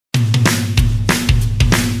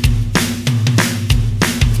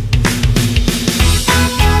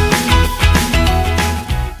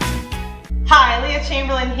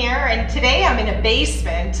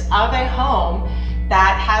basement of a home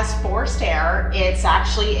that has forced air. It's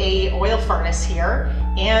actually a oil furnace here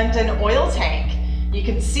and an oil tank. You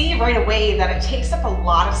can see right away that it takes up a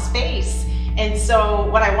lot of space. And so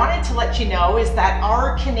what I wanted to let you know is that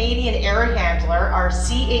our Canadian air handler, our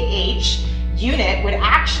CAH unit, would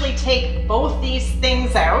actually take both these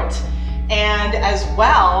things out, and as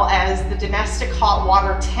well as the domestic hot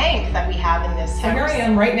water tank that we have in this house. So here I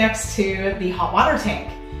am right next to the hot water tank.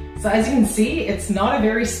 So as you can see, it's not a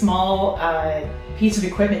very small piece of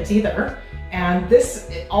equipment either. And this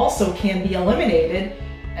also can be eliminated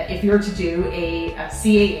if you were to do a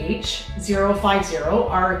CAH-050,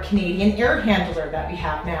 our Canadian air handler that we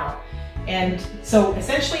have now. And so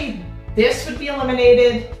essentially this would be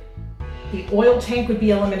eliminated, the oil tank would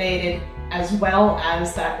be eliminated, as well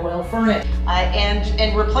as that oil furnace.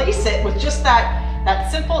 And replace it with just that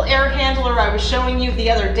simple air handler I was showing you the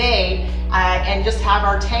other day, and just have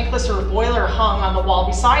our tankless or boiler hung on the wall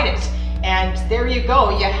beside it. And there you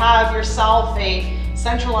go, you have yourself a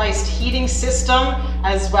centralized heating system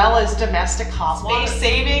as well as domestic hot water. Space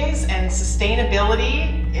savings and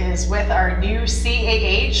sustainability is with our new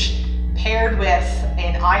CAH paired with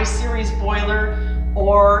an I-series boiler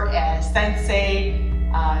or a Sensei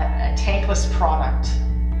a tankless product.